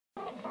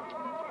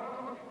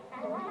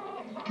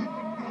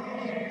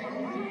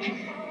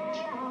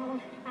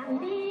I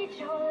need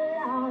your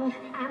love,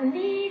 I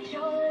need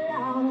your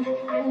love,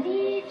 I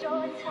need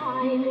your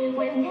time.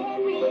 When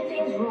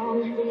everything's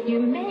wrong, you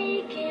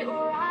make it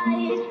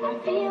right. I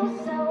feel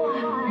so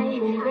high,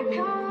 I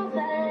come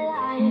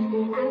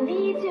alive. I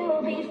need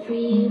to be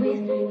free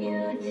with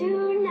you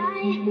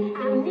tonight.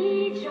 I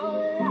need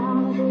your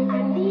love,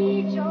 I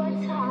need your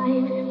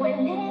time.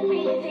 When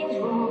everything's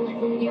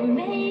wrong, you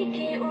make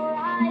it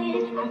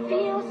right. I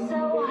feel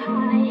so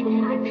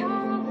high, I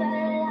come